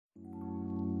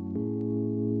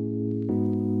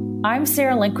I'm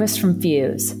Sarah Lindquist from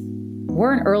Fuse.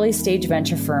 We're an early stage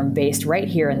venture firm based right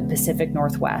here in the Pacific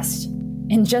Northwest.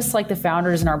 And just like the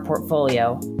founders in our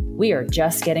portfolio, we are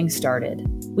just getting started.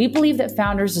 We believe that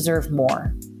founders deserve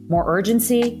more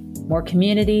urgency, more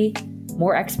community,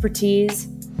 more expertise,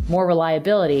 more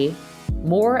reliability,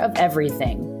 more of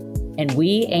everything. And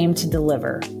we aim to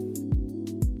deliver.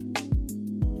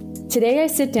 Today, I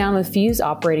sit down with Fuse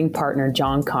operating partner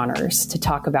John Connors to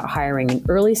talk about hiring an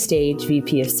early stage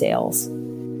VP of sales.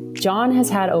 John has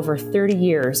had over 30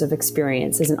 years of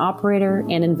experience as an operator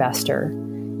and investor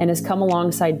and has come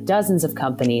alongside dozens of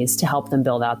companies to help them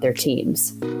build out their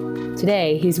teams.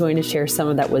 Today, he's going to share some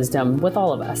of that wisdom with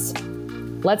all of us.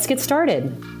 Let's get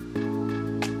started.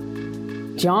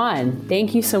 John,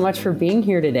 thank you so much for being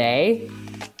here today.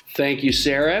 Thank you,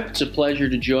 Sarah. It's a pleasure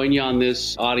to join you on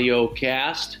this audio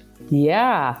cast.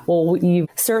 Yeah, well, you've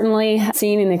certainly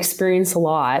seen and experienced a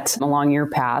lot along your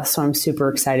path, so I'm super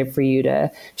excited for you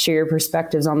to share your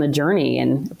perspectives on the journey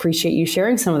and appreciate you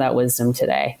sharing some of that wisdom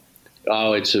today.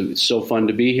 Oh, it's so fun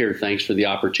to be here. Thanks for the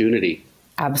opportunity.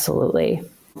 Absolutely.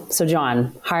 So,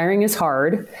 John, hiring is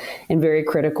hard and very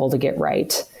critical to get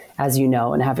right, as you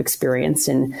know, and have experienced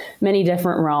in many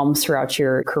different realms throughout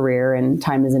your career and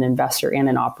time as an investor and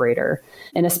an operator,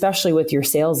 and especially with your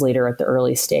sales leader at the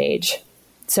early stage.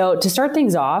 So to start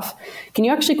things off, can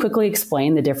you actually quickly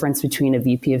explain the difference between a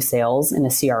VP of sales and a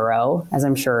CRO, as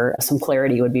I'm sure some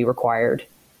clarity would be required?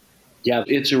 Yeah,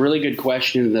 it's a really good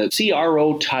question. The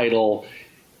CRO title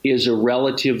is a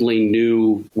relatively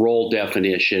new role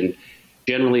definition.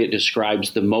 Generally, it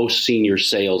describes the most senior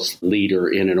sales leader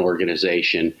in an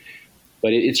organization.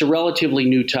 But it's a relatively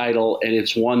new title, and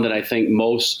it's one that I think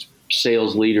most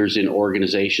sales leaders in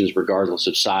organizations, regardless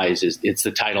of size, it's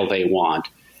the title they want.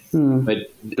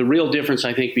 But the real difference,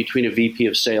 I think, between a VP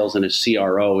of sales and a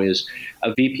CRO is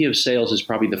a VP of sales is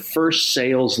probably the first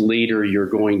sales leader you're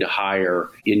going to hire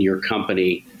in your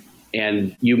company.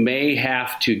 And you may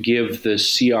have to give the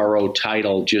CRO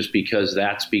title just because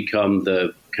that's become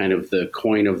the kind of the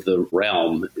coin of the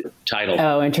realm title.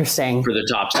 Oh, interesting. For the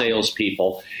top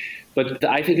salespeople. But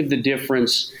I think of the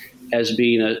difference as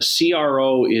being a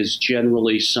CRO is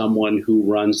generally someone who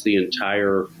runs the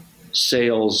entire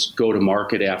sales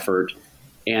go-to-market effort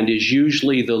and is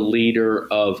usually the leader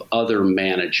of other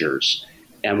managers.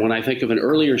 And when I think of an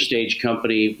earlier stage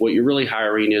company, what you're really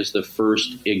hiring is the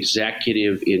first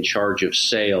executive in charge of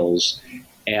sales.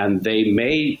 And they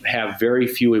may have very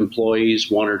few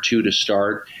employees, one or two to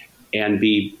start, and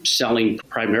be selling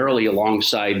primarily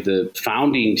alongside the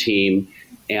founding team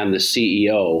and the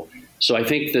CEO. So I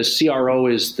think the CRO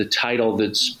is the title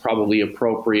that's probably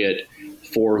appropriate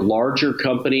for larger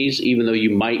companies, even though you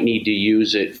might need to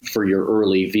use it for your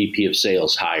early VP of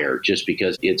sales hire, just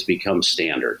because it's become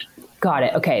standard. Got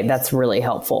it. Okay, that's really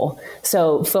helpful.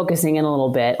 So focusing in a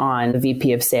little bit on the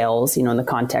VP of sales, in the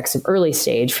context of early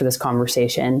stage for this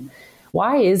conversation,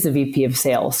 why is the VP of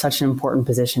sales such an important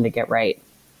position to get right?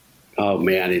 Oh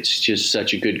man, it's just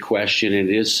such a good question. And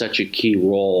it is such a key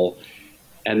role.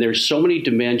 And there's so many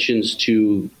dimensions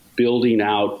to building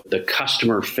out the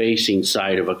customer-facing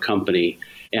side of a company.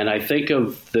 And I think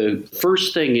of the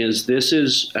first thing is this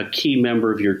is a key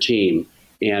member of your team.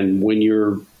 And when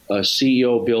you're a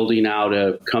CEO building out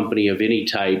a company of any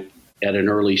type at an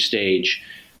early stage,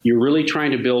 you're really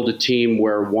trying to build a team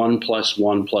where 1 +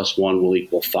 1 + 1 will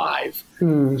equal 5.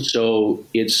 So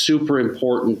it's super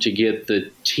important to get the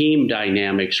team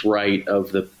dynamics right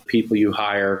of the people you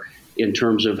hire in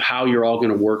terms of how you're all going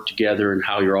to work together and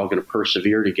how you're all going to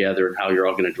persevere together and how you're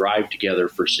all going to drive together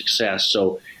for success.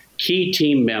 So key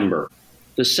team member.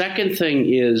 The second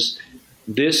thing is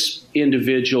this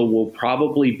individual will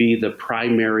probably be the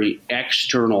primary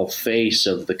external face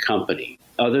of the company.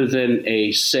 Other than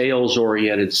a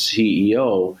sales-oriented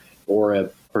CEO or a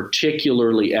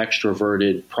particularly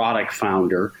extroverted product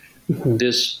founder,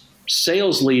 this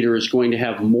sales leader is going to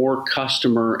have more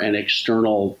customer and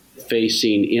external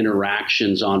facing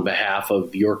interactions on behalf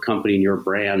of your company and your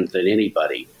brand than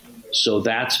anybody. So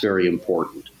that's very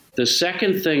important. The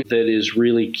second thing that is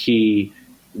really key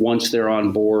once they're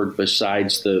on board,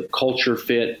 besides the culture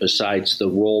fit, besides the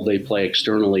role they play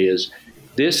externally, is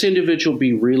this individual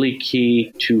be really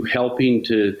key to helping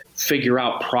to figure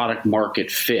out product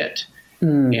market fit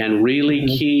and really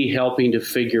key helping to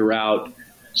figure out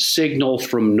signal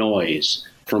from noise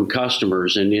from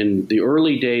customers. And in the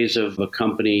early days of a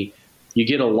company, you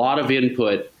get a lot of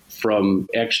input from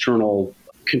external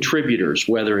contributors,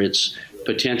 whether it's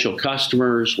potential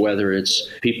customers, whether it's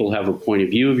people who have a point of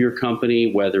view of your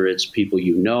company, whether it's people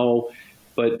you know.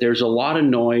 But there's a lot of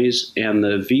noise, and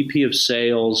the VP of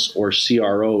sales or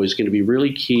CRO is going to be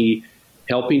really key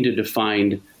helping to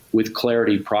define with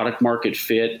clarity, product market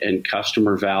fit and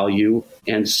customer value,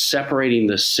 and separating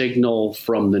the signal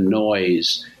from the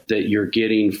noise that you're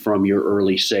getting from your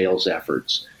early sales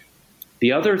efforts.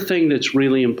 The other thing that's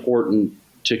really important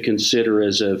to consider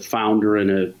as a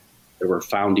founder or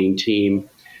founding team,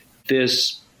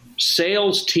 this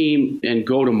sales team and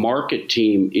go-to-market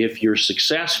team, if you're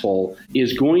successful,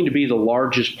 is going to be the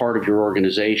largest part of your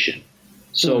organization.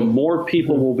 So more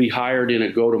people will be hired in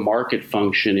a go-to-market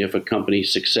function if a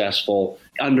company's successful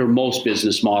under most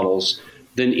business models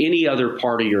than any other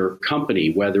part of your company,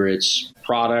 whether it's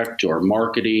product or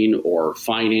marketing or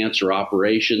finance or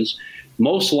operations.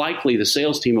 Most likely the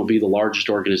sales team will be the largest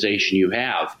organization you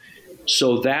have.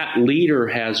 So that leader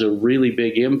has a really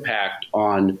big impact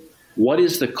on what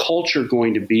is the culture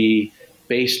going to be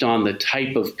based on the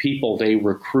type of people they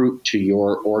recruit to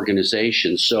your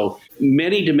organization. So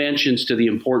many dimensions to the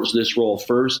importance of this role.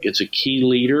 First, it's a key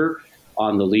leader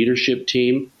on the leadership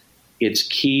team. It's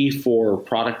key for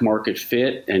product market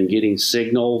fit and getting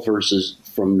signal versus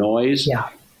from noise. Yeah.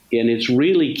 And it's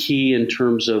really key in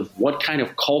terms of what kind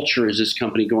of culture is this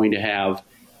company going to have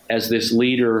as this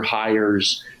leader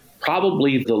hires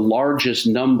probably the largest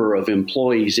number of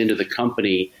employees into the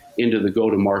company, into the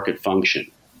go-to-market function.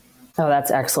 Oh,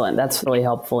 that's excellent. That's really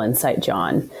helpful insight,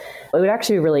 John. It would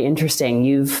actually be really interesting.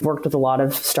 You've worked with a lot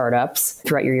of startups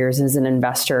throughout your years as an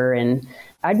investor, and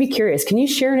I'd be curious, can you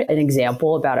share an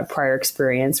example about a prior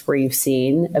experience where you've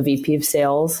seen a VP of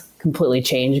sales completely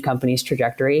change a company's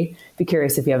trajectory? Be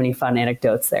curious if you have any fun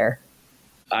anecdotes there.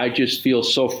 I just feel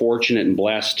so fortunate and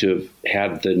blessed to have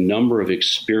had the number of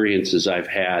experiences I've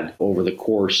had over the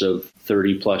course of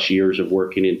 30 plus years of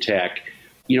working in tech.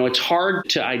 You know, it's hard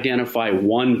to identify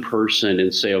one person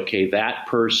and say, okay, that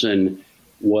person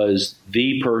was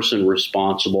the person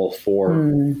responsible for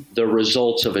the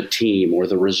results of a team or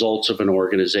the results of an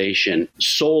organization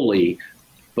solely.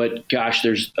 But gosh,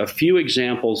 there's a few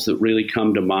examples that really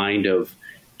come to mind of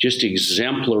just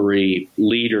exemplary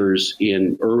leaders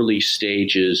in early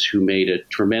stages who made a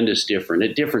tremendous difference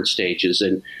at different stages.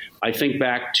 And I think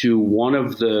back to one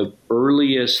of the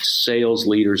earliest sales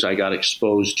leaders I got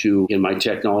exposed to in my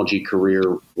technology career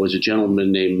was a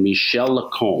gentleman named Michel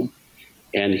Lacombe.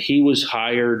 And he was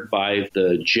hired by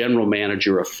the general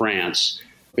manager of France,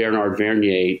 Bernard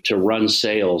Vernier, to run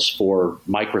sales for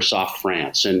Microsoft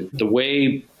France. And the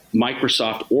way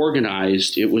Microsoft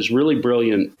organized, it was really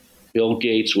brilliant. Bill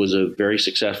Gates was a very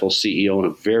successful CEO and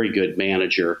a very good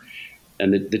manager.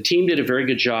 And the team did a very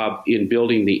good job in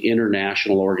building the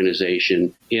international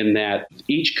organization in that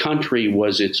each country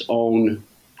was its own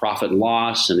profit and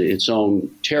loss and its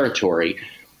own territory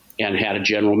and had a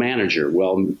general manager.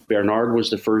 Well, Bernard was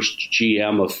the first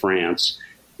GM of France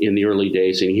in the early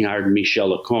days, and he hired Michel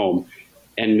Lacombe.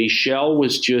 And Michel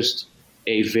was just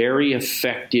a very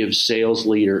effective sales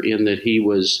leader in that he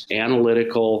was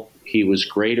analytical, he was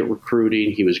great at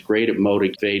recruiting, he was great at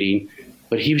motivating,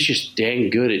 but he was just dang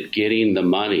good at getting the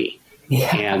money.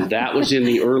 Yeah. And that was in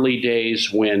the early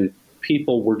days when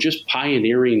people were just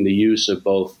pioneering the use of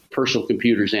both personal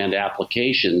computers and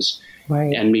applications.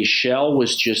 Right. And Michel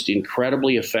was just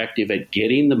incredibly effective at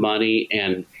getting the money,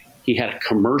 and he had a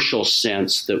commercial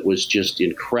sense that was just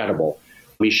incredible.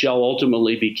 Michel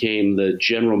ultimately became the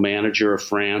general manager of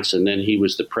France, and then he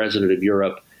was the president of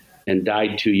Europe and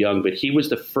died too young. But he was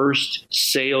the first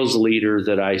sales leader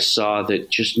that I saw that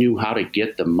just knew how to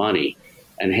get the money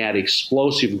and had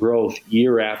explosive growth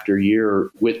year after year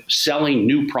with selling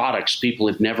new products people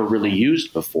had never really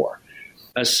used before.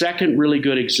 A second really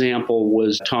good example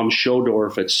was Tom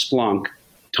Schodorf at Splunk.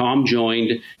 Tom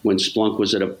joined when Splunk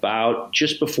was at about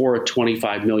just before a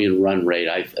 25 million run rate,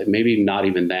 maybe not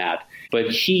even that. But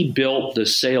he built the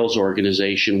sales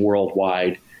organization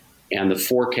worldwide and the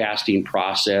forecasting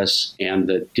process and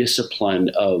the discipline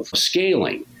of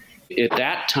scaling. At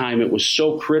that time, it was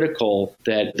so critical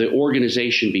that the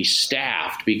organization be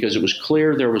staffed because it was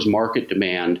clear there was market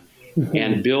demand.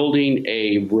 And building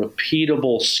a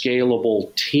repeatable,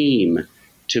 scalable team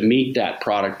to meet that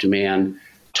product demand,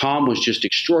 Tom was just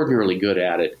extraordinarily good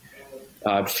at it.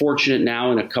 Fortunate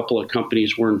now in a couple of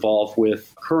companies we're involved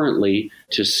with currently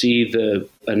to see the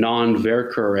Anand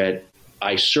Verker at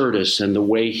Icertis and the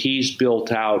way he's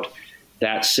built out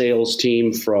that sales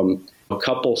team from a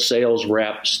couple sales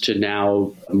reps to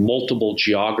now multiple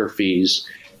geographies.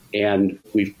 And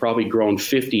we've probably grown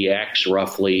 50x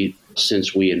roughly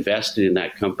since we invested in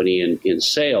that company in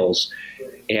sales.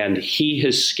 And he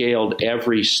has scaled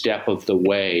every step of the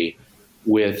way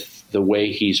with the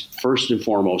way he's first and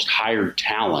foremost hired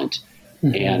talent.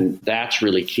 And that's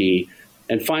really key.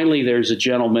 And finally, there's a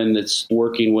gentleman that's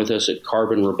working with us at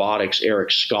Carbon Robotics, Eric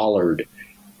Scollard.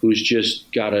 who's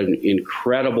just got an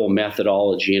incredible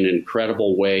methodology and an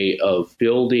incredible way of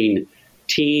building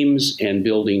teams and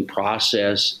building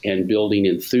process and building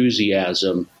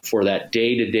enthusiasm for that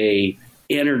day-to-day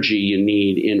energy you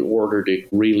need in order to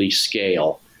really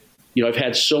scale. I've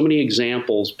had so many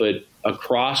examples, but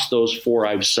across those four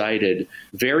I've cited,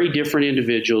 very different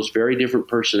individuals, very different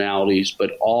personalities,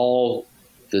 but all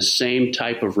the same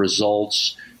type of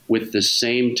results with the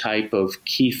same type of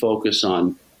key focus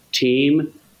on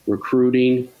team,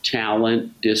 recruiting,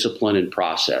 talent, discipline, and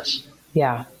process.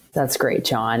 Yeah, that's great,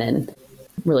 John. And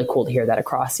really cool to hear that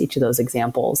across each of those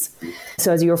examples.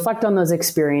 So as you reflect on those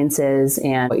experiences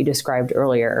and what you described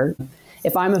earlier,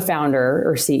 if I'm a founder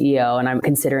or CEO and I'm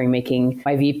considering making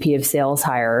my VP of sales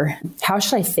hire, how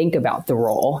should I think about the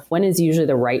role? When is usually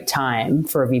the right time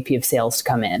for a VP of sales to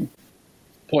come in?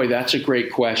 Boy, that's a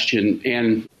great question.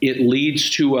 And it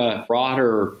leads to a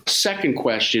broader second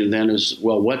question then is,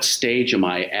 well, what stage am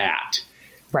I at?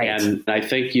 Right. And I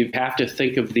think you have to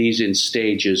think of these in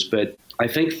stages. But I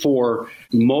think for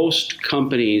most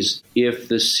companies, if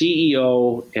the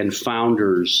CEO and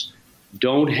founders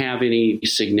don't have any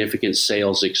significant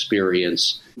sales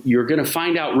experience, you're going to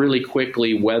find out really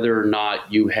quickly whether or not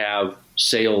you have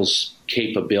sales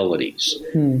capabilities.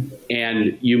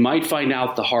 And you might find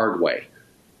out the hard way.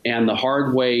 And the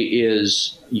hard way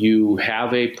is you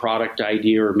have a product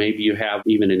idea, or maybe you have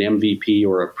even an MVP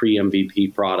or a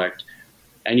pre-MVP product,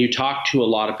 and you talk to a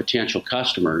lot of potential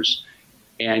customers,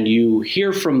 and you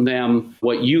hear from them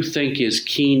what you think is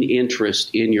keen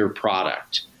interest in your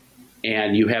product.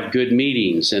 And you have good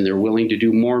meetings, and they're willing to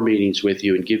do more meetings with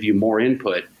you and give you more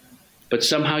input. But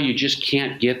somehow you just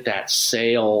can't get that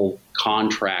sale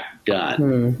contract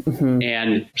done. Mm-hmm.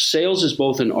 And sales is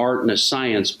both an art and a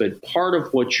science, but part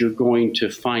of what you're going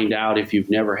to find out if you've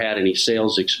never had any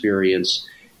sales experience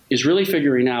is really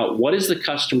figuring out, what is the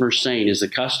customer saying? Is the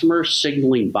customer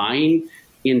signaling buying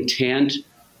intent,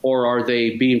 or are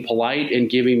they being polite and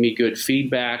giving me good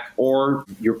feedback? Or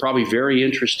you're probably very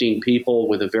interesting people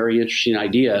with a very interesting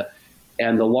idea,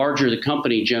 and the larger the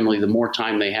company, generally, the more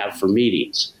time they have for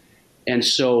meetings. And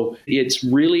so it's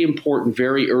really important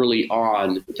very early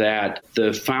on that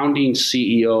the founding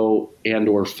CEO and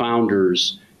or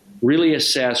founders really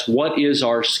assess what is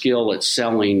our skill at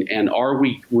selling, and are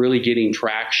we really getting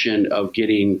traction of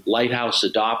getting lighthouse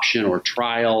adoption or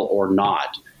trial or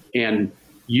not. And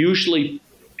usually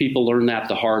people learn that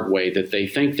the hard way, that they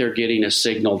think they're getting a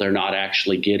signal they're not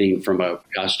actually getting from a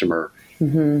customer.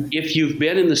 Mm-hmm. If you've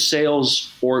been in the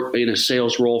sales or in a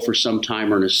sales role for some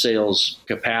time or in a sales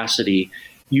capacity,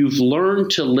 you've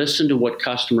learned to listen to what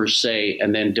customers say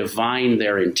and then divine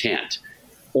their intent.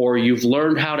 Or you've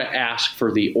learned how to ask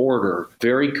for the order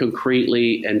very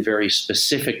concretely and very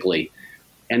specifically.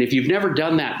 And if you've never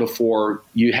done that before,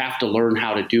 you have to learn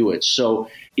how to do it. So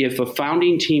if a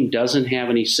founding team doesn't have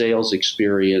any sales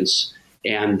experience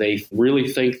and they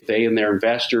really think they and their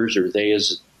investors, or they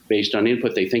as based on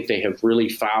input, they think they have really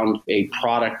found a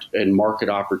product and market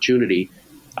opportunity,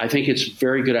 I think it's a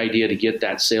very good idea to get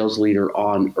that sales leader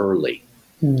on early.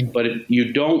 But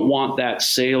you don't want that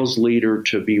sales leader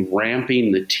to be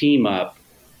ramping the team up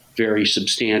very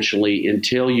substantially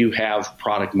until you have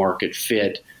product market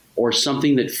fit or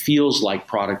something that feels like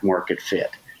product market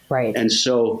fit. Right. And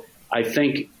so I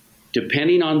think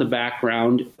depending on the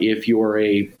background, if you're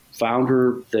a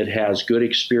founder that has good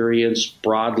experience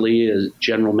broadly, as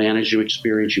general manager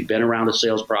experience, you've been around a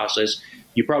sales process,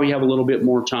 you probably have a little bit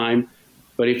more time.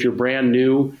 But if you're brand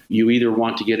new, you either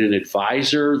want to get an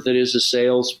advisor that is a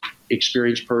sales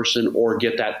experienced person or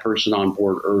get that person on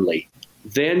board early.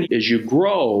 Then as you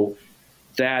grow,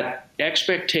 that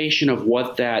expectation of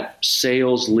what that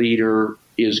sales leader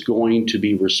is going to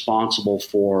be responsible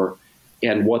for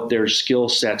and what their skill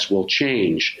sets will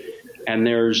change. And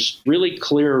there's really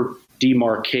clear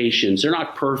demarcations. They're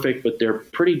not perfect, but they're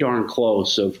pretty darn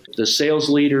close. Of the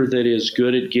sales leader that is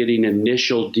good at getting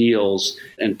initial deals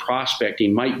and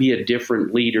prospecting might be a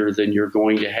different leader than you're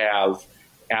going to have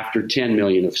after 10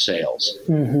 million of sales.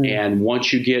 Mm-hmm. And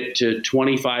once you get to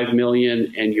 25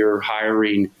 million and you're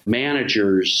hiring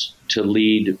managers to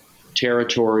lead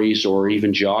territories or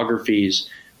even geographies,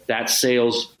 that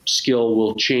sales skill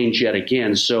will change yet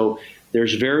again. So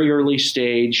there's very early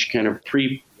stage, kind of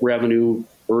pre-revenue,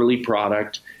 early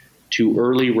product, to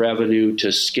early revenue,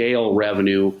 to scale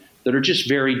revenue, that are just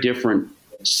very different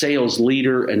sales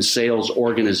leader and sales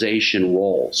organization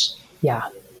roles. Yeah,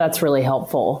 that's really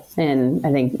helpful. And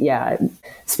I think, it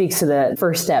speaks to the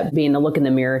first step being the look in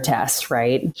the mirror test,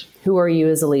 right? Who are you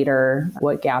as a leader?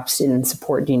 What gaps in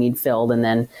support do you need filled? And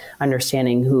then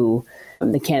understanding who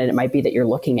the candidate might be that you're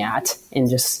looking at, and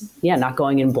just, not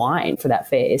going in blind for that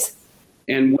phase.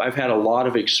 And I've had a lot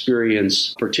of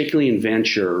experience, particularly in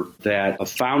venture, that a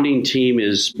founding team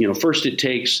is, first it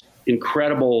takes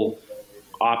incredible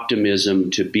optimism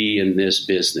to be in this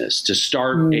business, to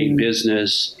start a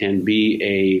business and be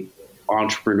a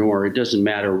entrepreneur. It doesn't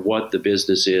matter what the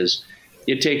business is.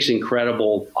 It takes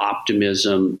incredible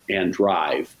optimism and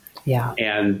drive. Yeah.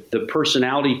 And the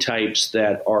personality types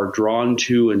that are drawn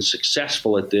to and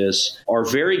successful at this are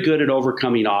very good at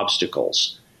overcoming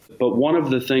obstacles. But one of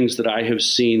the things that I have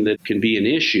seen that can be an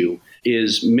issue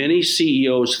is many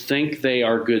CEOs think they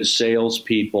are good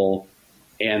salespeople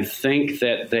and think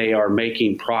that they are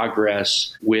making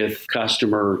progress with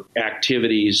customer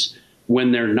activities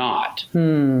when they're not.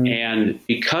 And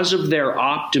because of their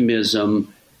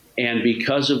optimism and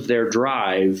because of their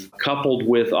drive, coupled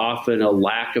with often a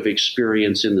lack of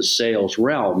experience in the sales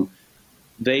realm,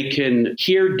 they can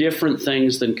hear different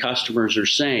things than customers are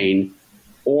saying,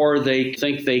 or they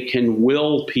think they can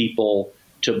will people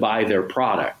to buy their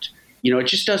product. It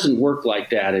just doesn't work like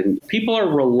that. And people are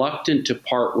reluctant to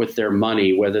part with their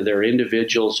money, whether they're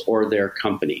individuals or their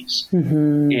companies.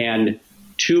 And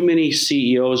too many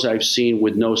CEOs I've seen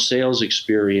with no sales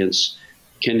experience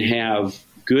can have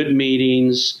good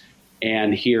meetings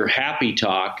and hear happy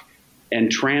talk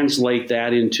and translate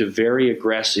that into very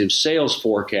aggressive sales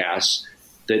forecasts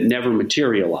that never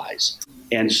materialize.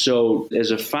 And so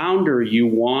as a founder, you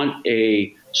want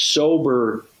a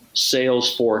sober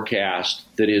sales forecast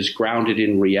that is grounded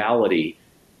in reality.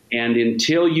 And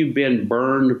until you've been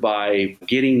burned by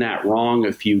getting that wrong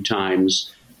a few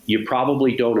times, you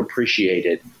probably don't appreciate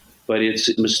it. But it's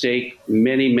a mistake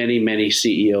many, many, many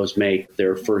CEOs make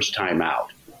their first time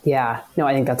out. Yeah, no,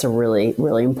 I think that's a really,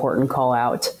 really important call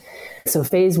out. So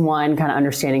phase one, kind of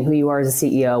understanding who you are as a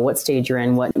CEO, what stage you're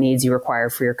in, what needs you require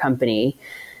for your company.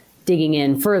 Digging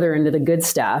in further into the good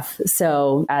stuff.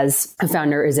 So as a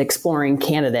founder is exploring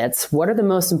candidates, what are the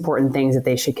most important things that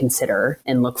they should consider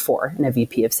and look for in a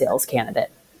VP of sales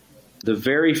candidate? The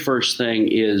very first thing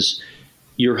is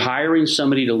you're hiring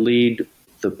somebody to lead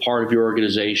the part of your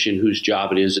organization whose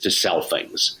job it is to sell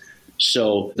things.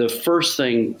 So the first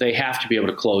thing, they have to be able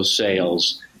to close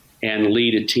sales and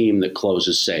lead a team that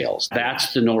closes sales.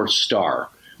 That's the North Star.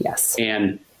 Yes.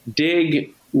 And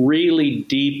dig really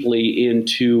deeply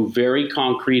into very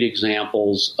concrete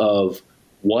examples of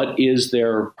what is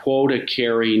their quota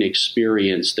carrying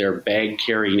experience, their bag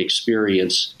carrying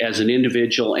experience as an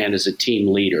individual and as a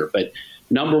team leader. But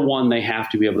number one, they have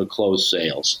to be able to close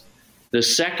sales. The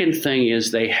second thing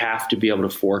is they have to be able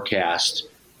to forecast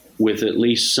with at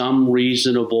least some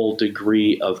reasonable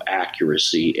degree of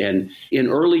accuracy. And in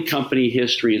early company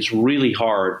history, it's really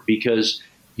hard because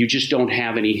you just don't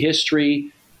have any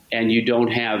history and you don't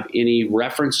have any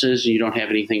references and you don't have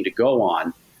anything to go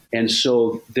on. And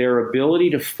so their ability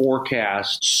to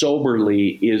forecast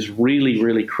soberly is really,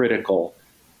 really critical.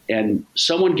 And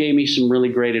someone gave me some really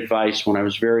great advice when I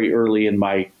was very early in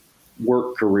my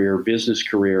work career, business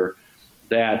career,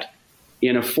 that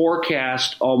in a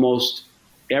forecast, almost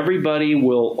everybody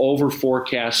will over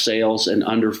forecast sales and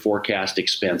under forecast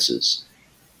expenses.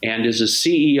 And as a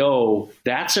CEO,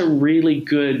 that's a really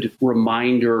good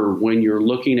reminder when you're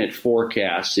looking at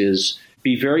forecasts is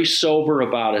be very sober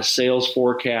about a sales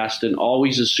forecast and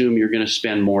always assume you're going to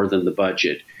spend more than the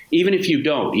budget. Even if you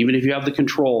don't, even if you have the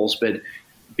controls, but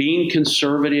being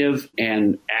conservative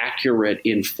and accurate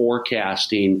in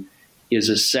forecasting is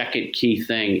a second key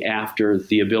thing after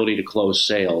the ability to close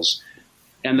sales.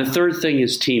 And the third thing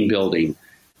is team building.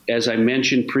 As I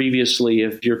mentioned previously,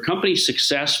 if your company's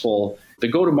successful, the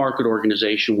go-to-market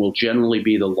organization will generally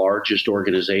be the largest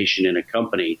organization in a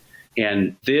company.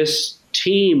 And this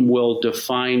team will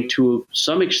define to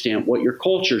some extent what your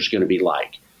culture is going to be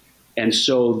like. And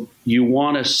so you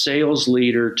want a sales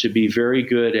leader to be very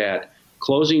good at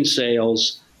closing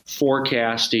sales,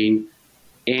 forecasting,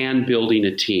 and building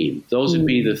a team. Those would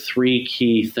be the three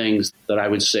key things that I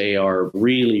would say are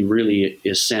really, really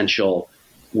essential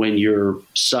when you're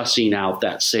sussing out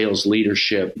that sales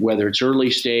leadership, whether it's early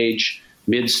stage,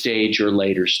 mid stage, or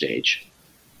later stage.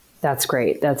 That's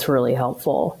great. That's really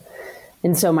helpful.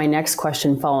 And so my next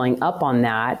question following up on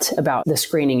that about the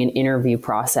screening and interview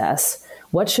process,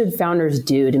 what should founders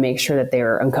do to make sure that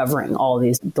they're uncovering all of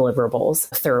these deliverables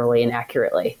thoroughly and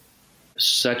accurately?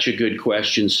 Such a good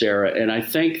question, Sarah. And I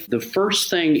think the first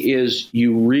thing is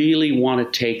you really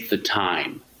want to take the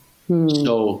time.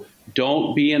 So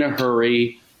don't be in a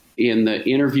hurry in the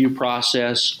interview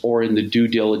process or in the due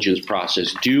diligence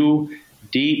process. Do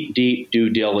deep, deep due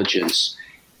diligence.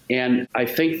 And I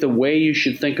think the way you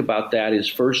should think about that is,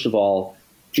 first of all,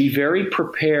 be very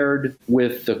prepared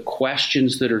with the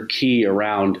questions that are key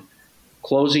around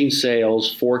closing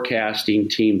sales, forecasting,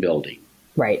 team building.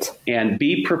 Right. And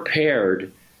be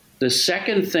prepared. The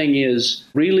second thing is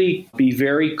really be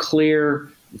very clear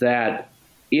that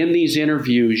in these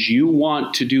interviews, you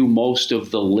want to do most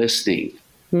of the listening.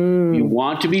 You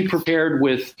want to be prepared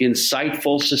with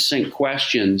insightful, succinct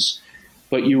questions,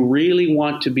 but you really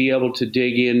want to be able to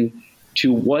dig in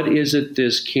to what is it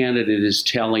this candidate is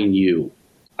telling you.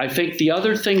 I think the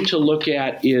other thing to look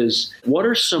at is what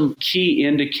are some key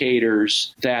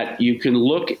indicators that you can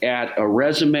look at a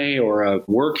resume or a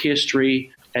work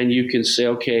history and you can say,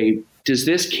 okay, does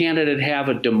this candidate have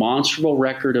a demonstrable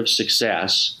record of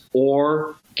success?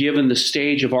 Or given the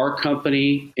stage of our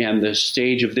company and the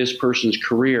stage of this person's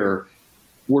career,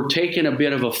 we're taking a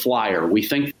bit of a flyer. We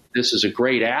think this is a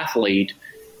great athlete,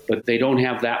 but they don't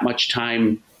have that much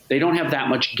time. They don't have that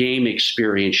much game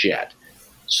experience yet.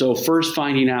 So first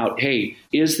finding out, hey,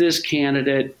 is this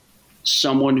candidate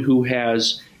someone who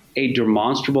has a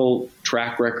demonstrable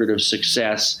track record of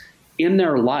success in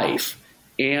their life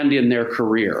and in their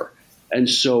career? And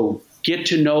so get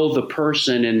to know the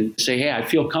person and say, hey, I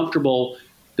feel comfortable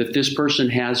that this person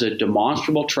has a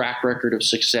demonstrable track record of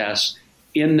success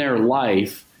in their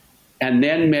life, and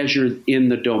then measure in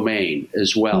the domain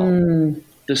as well.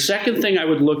 The second thing I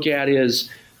would look at is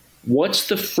what's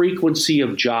the frequency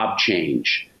of job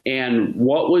change and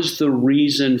what was the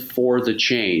reason for the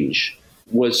change?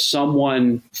 Was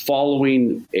someone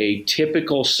following a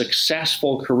typical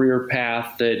successful career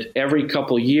path that every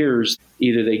couple of years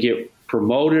either they get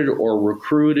promoted or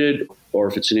recruited, or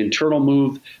if it's an internal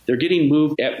move, they're getting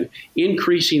moved at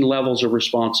increasing levels of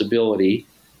responsibility,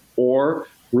 or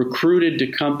recruited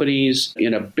to companies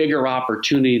in a bigger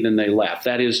opportunity than they left.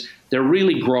 That is, they're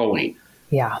really growing.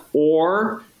 Yeah.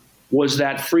 Or was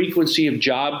that frequency of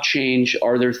job change,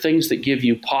 are there things that give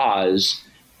you pause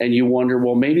and you wonder,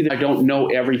 well, maybe I don't know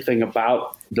everything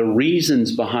about the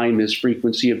reasons behind this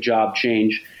frequency of job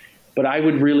change, but I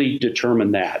would really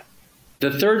determine that.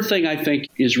 The third thing I think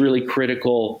is really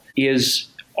critical is,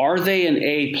 are they an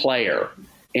A player?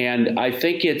 And I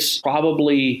think it's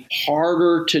probably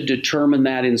harder to determine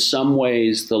that in some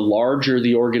ways the larger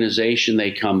the organization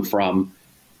they come from,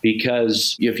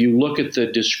 because if you look at the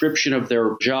description of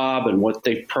their job and what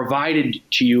they've provided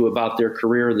to you about their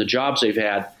career and the jobs they've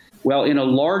had, well, in a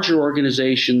larger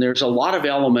organization, there's a lot of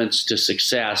elements to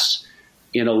success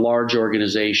in a large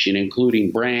organization,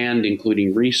 including brand,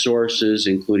 including resources,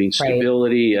 including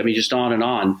stability. Right. I mean, just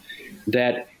on,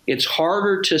 that it's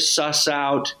harder to suss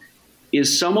out,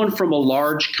 is someone from a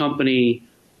large company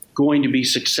going to be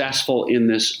successful in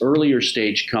this earlier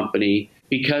stage company?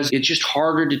 Because it's just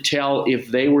harder to tell if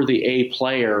they were the A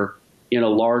player in a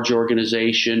large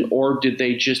organization, or did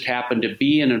they just happen to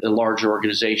be in a large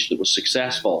organization that was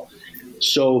successful?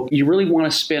 So you really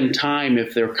want to spend time,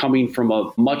 if they're coming from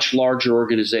a much larger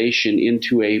organization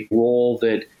into a role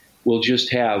that will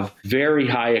just have very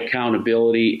high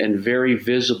accountability and very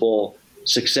visible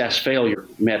success failure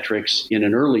metrics in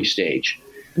an early stage.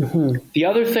 Mm-hmm. The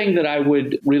other thing that I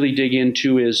would really dig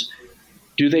into is,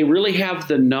 do they really have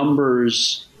the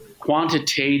numbers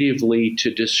quantitatively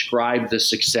to describe the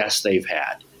success they've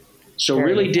had? So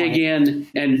really dig in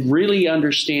and really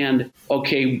understand,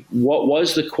 okay, what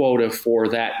was the quota for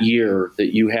that year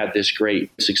that you had this great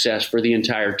success for the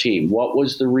entire team? What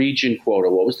was the region quota?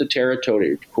 What was the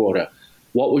territory quota?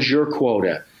 What was your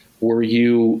quota? Were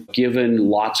you given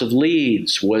lots of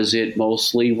leads? Was it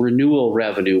mostly renewal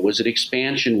revenue? Was it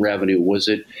expansion revenue? Was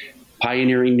it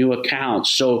pioneering new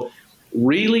accounts? So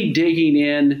really digging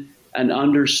in and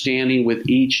understanding with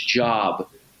each job,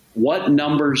 what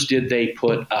numbers did they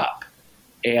put up?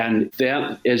 And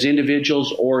them as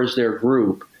individuals or as their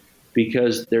group,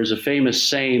 because there's a famous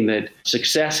saying that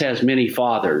success has many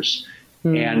fathers.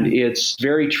 And it's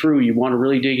very true. You want to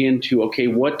really dig into, okay,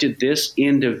 what did this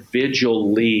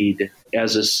individual lead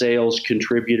as a sales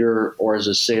contributor or as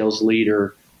a sales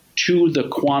leader to the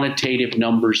quantitative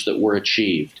numbers that were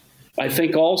achieved? I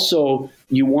think also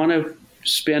you want to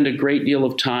spend a great deal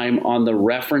of time on the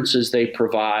references they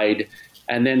provide,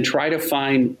 and then try to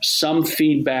find some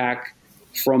feedback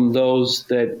from those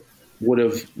that would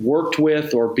have worked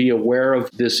with or be aware of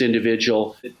this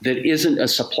individual that isn't a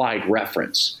supplied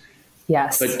reference.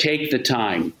 Yes. But take the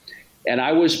time. And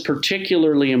I was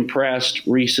particularly impressed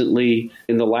recently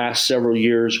in the last several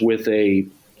years with a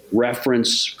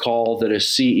reference call that a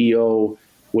CEO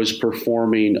was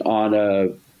performing on a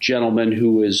gentleman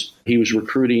he was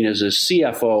recruiting as a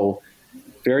CFO,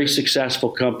 very successful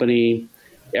company.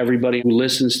 Everybody who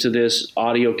listens to this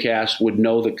audio cast would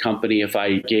know the company if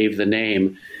I gave the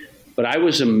name. But I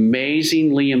was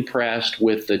amazingly impressed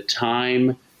with the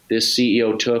time this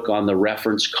CEO took on the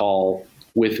reference call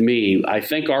with me. I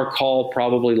think our call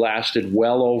probably lasted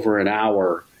well over an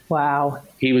hour. Wow.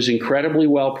 He was incredibly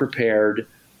well prepared,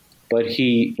 but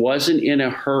he wasn't in a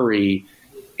hurry.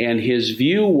 And his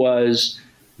view was,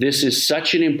 this is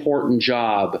such an important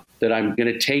job that I'm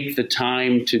going to take the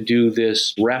time to do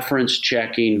this reference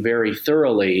checking very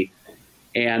thoroughly.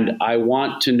 And I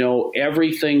want to know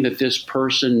everything that this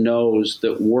person knows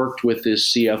that worked with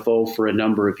this CFO for a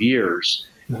number of years.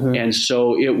 Mm-hmm. And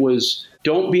so it was,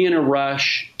 don't be in a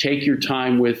rush, take your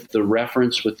time with the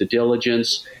reference, with the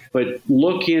diligence, but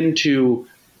look into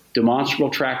demonstrable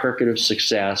track record of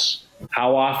success.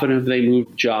 How often have they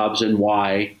moved jobs and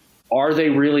why? Are they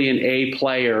really an A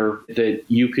player that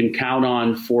you can count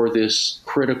on for this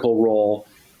critical role?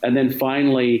 And then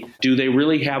finally, do they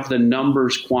really have the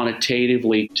numbers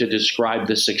quantitatively to describe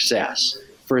the success?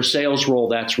 For a sales role,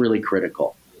 that's really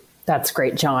critical. That's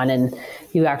great, John. And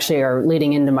you actually are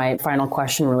leading into my final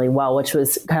question really well, which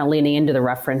was kind of leaning into the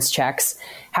reference checks.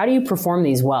 How do you perform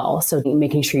these well? So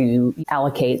making sure you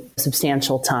allocate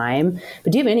substantial time.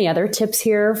 But do you have any other tips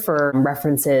here for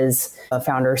references a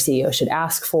founder or CEO should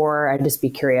ask for? I'd just be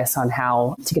curious on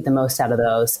how to get the most out of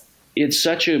those. It's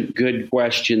such a good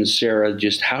question, Sarah.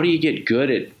 Just how do you get good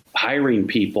at hiring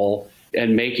people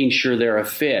and making sure they're a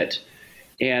fit?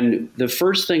 And the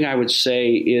first thing I would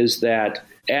say is that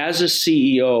as a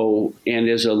CEO and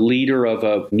as a leader of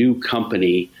a new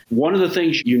company, one of the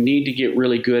things you need to get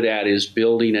really good at is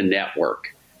building a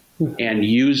network and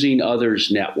using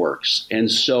others' networks. And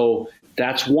so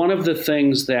that's one of the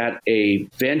things that a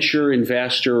venture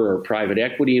investor or private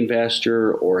equity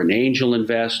investor or an angel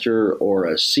investor or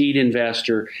a seed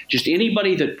investor, just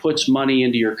anybody that puts money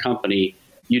into your company,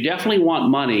 you definitely want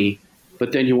money,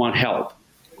 but then you want help.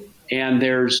 And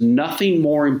there's nothing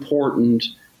more important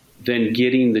than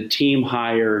getting the team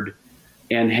hired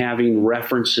and having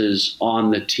references on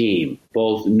the team,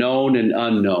 both known and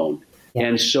unknown. Yeah.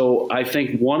 And so I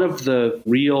think one of the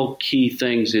real key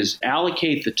things is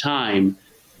allocate the time,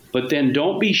 but then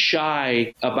don't be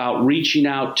shy about reaching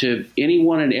out to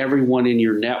anyone and everyone in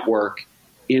your network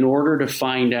in order to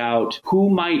find out who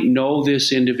might know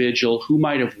this individual, who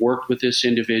might have worked with this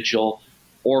individual,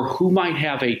 or who might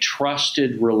have a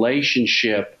trusted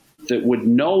relationship that would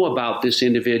know about this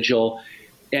individual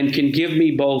and can give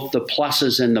me both the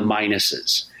pluses and the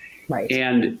minuses. Right.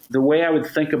 And the way I would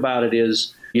think about it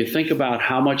is, you think about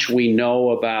how much we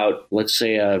know about, let's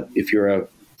say, if you're a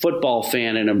football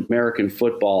fan in American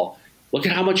football, look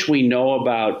at how much we know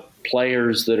about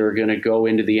players that are going to go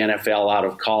into the NFL out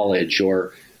of college,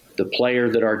 or the player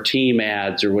that our team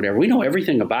adds or whatever. We know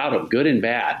everything about them, good and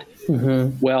bad.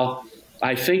 Mm-hmm. Well,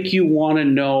 I think you want to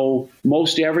know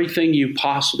most everything you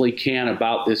possibly can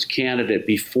about this candidate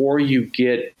before you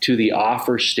get to the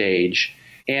offer stage.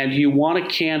 And you want a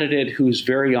candidate who's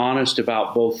very honest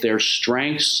about both their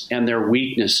strengths and their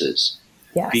weaknesses.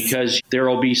 Yes. Because there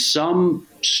will be some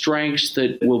strengths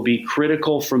that will be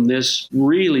critical from this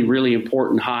really, really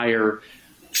important hire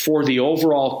for the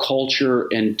overall culture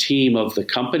and team of the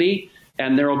company.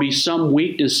 And there will be some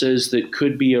weaknesses that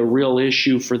could be a real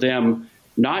issue for them,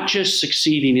 not just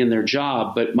succeeding in their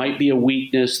job, but might be a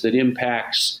weakness that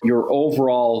impacts your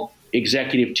overall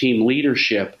executive team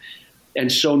leadership. And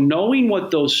so knowing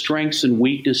what those strengths and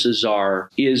weaknesses are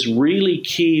is really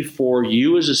key for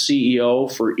you as a CEO,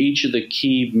 for each of the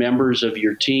key members of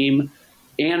your team,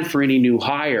 and for any new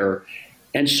hire.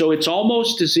 And so it's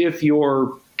almost as if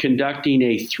you're conducting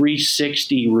a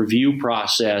 360 review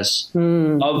process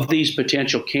of these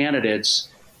potential candidates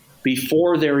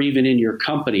before they're even in your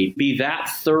company. Be that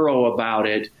thorough about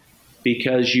it,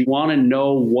 because you want to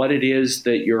know what it is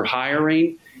that you're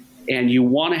hiring, and you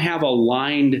want to have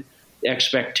aligned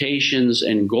expectations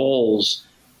and goals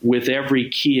with every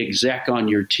key exec on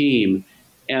your team.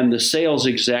 And the sales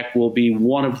exec will be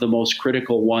one of the most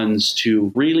critical ones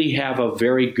to really have a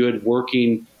very good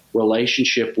working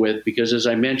relationship with, because as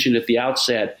I mentioned at the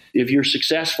outset, if you're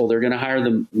successful, they're going to hire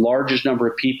the largest number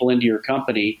of people into your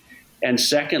company. And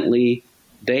secondly,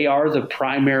 they are the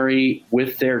primary,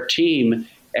 with their team,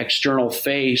 external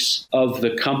face of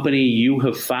the company you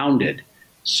have founded.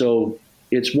 So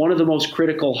it's one of the most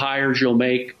critical hires you'll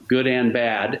make, good and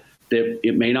bad, that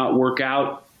it may not work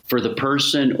out for the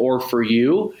person or for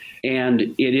you. And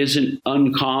it isn't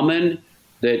uncommon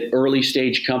that early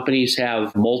stage companies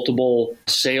have multiple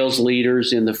sales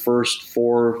leaders in the first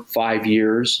 4 or 5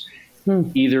 years,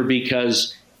 either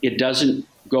because it doesn't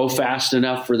go fast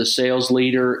enough for the sales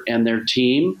leader and their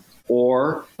team,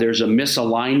 or there's a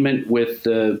misalignment with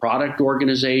the product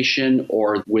organization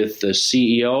or with the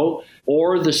CEO,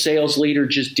 or the sales leader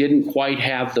just didn't quite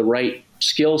have the right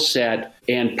skill set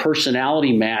and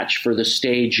personality match for the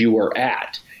stage you were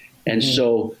at. And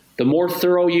so the more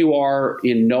thorough you are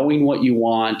in knowing what you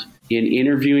want, in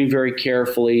interviewing very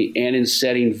carefully, and in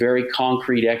setting very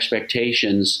concrete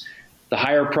expectations, the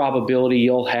higher probability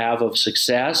you'll have of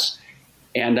success.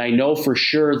 And I know for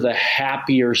sure the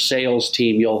happier sales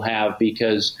team you'll have,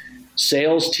 because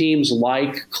sales teams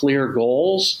like clear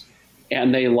goals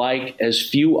and they like as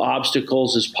few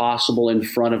obstacles as possible in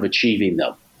front of achieving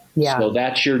them. Yeah. So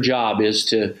that's your job, is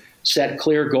to set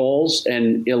clear goals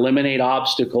and eliminate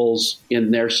obstacles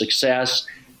in their success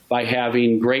by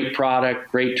having great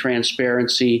product, great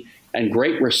transparency, and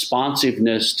great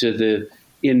responsiveness to the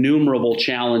innumerable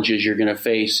challenges you're going to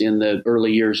face in the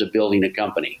early years of building a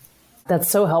company. That's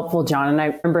so helpful, John. And I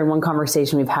remember in one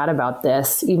conversation we've had about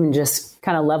this, even just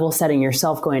kind of level setting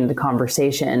yourself going into the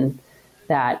conversation,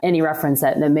 that any reference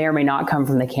that may or may not come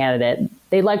from the candidate,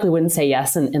 they likely wouldn't say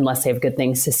yes unless they have good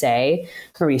things to say.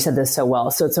 Or you said this so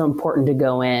well. So it's so important to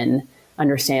go in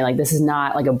understanding, like, this is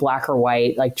not like a black or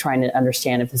white, like trying to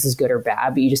understand if this is good or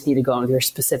bad, but you just need to go in with your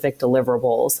specific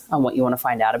deliverables on what you want to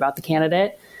find out about the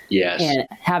candidate. Yes. And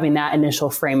having that initial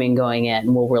framing going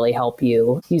in will really help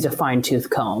you use a fine-tooth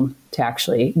comb to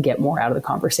actually get more out of the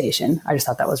conversation. I just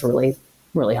thought that was really,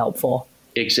 really helpful.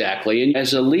 Exactly. And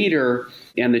as a leader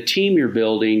and the team you're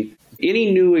building,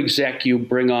 any new exec you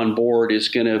bring on board is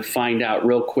going to find out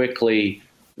real quickly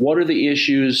what are the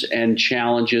issues and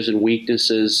challenges and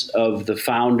weaknesses of the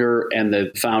founder and the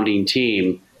founding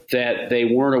team that they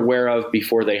weren't aware of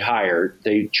before they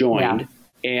joined. Yeah.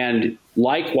 And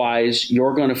likewise,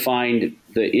 you're going to find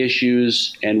the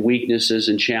issues and weaknesses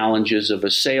and challenges of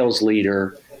a sales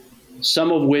leader,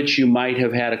 some of which you might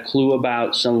have had a clue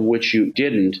about, some of which you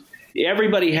didn't.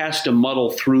 Everybody has to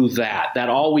muddle through that. That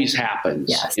always happens.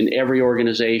 Yes. In every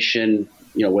organization,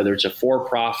 whether it's a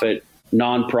for-profit,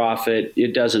 nonprofit,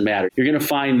 it doesn't matter. You're going to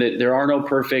find that there are no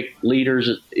perfect leaders,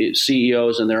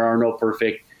 CEOs, and there are no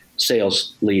perfect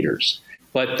sales leaders.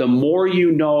 But the more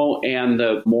you know, and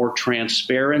the more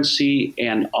transparency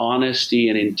and honesty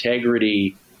and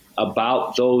integrity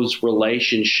about those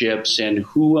relationships, and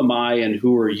who am I and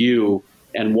who are you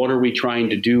and what are we trying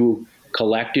to do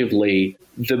collectively,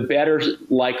 the better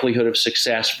likelihood of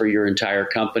success for your entire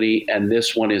company. And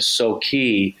this one is so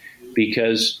key,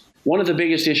 because one of the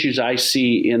biggest issues I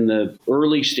see in the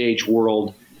early stage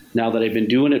world, now that I've been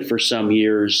doing it for some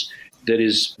years, that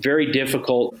is very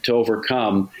difficult to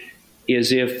overcome,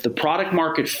 is if the product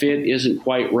market fit isn't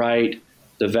quite right,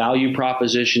 the value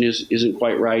proposition isn't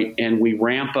quite right, and we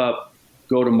ramp up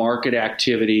go-to-market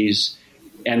activities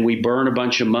and we burn a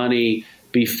bunch of money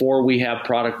before we have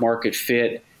product market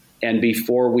fit and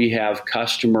before we have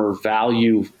customer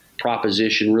value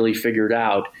proposition really figured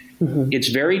out, it's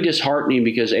very disheartening,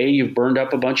 because A, you've burned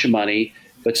up a bunch of money,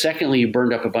 but secondly, you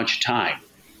burned up a bunch of time.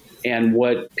 And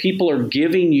what people are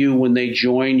giving you when they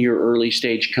join your early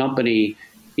stage company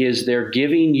is they're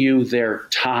giving you their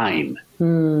time.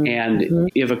 And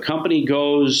if a company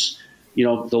goes, the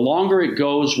longer it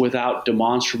goes without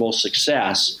demonstrable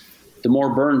success, the more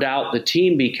burned out the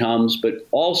team becomes, but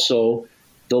also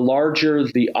the larger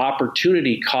the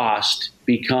opportunity cost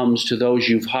becomes to those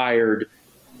you've hired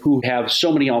who have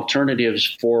so many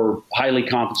alternatives for highly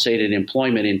compensated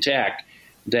employment in tech,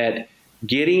 that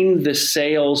getting the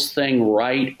sales thing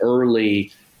right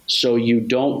early so you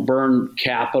don't burn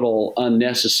capital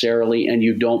unnecessarily and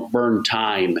you don't burn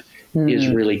time is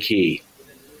really key.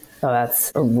 Oh,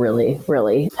 that's a really,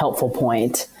 really helpful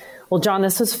point. Well, John,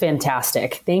 this was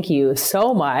fantastic. Thank you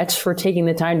so much for taking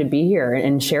the time to be here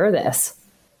and share this.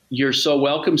 You're so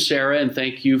welcome, Sarah, and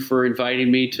thank you for inviting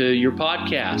me to your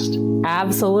podcast.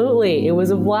 Absolutely. It was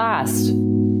a blast.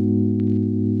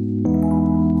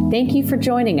 Thank you for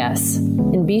joining us,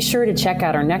 and be sure to check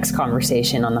out our next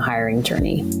conversation on the hiring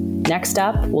journey. Next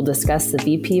up, we'll discuss the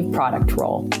VP of Product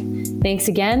role. Thanks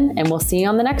again, and we'll see you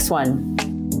on the next one.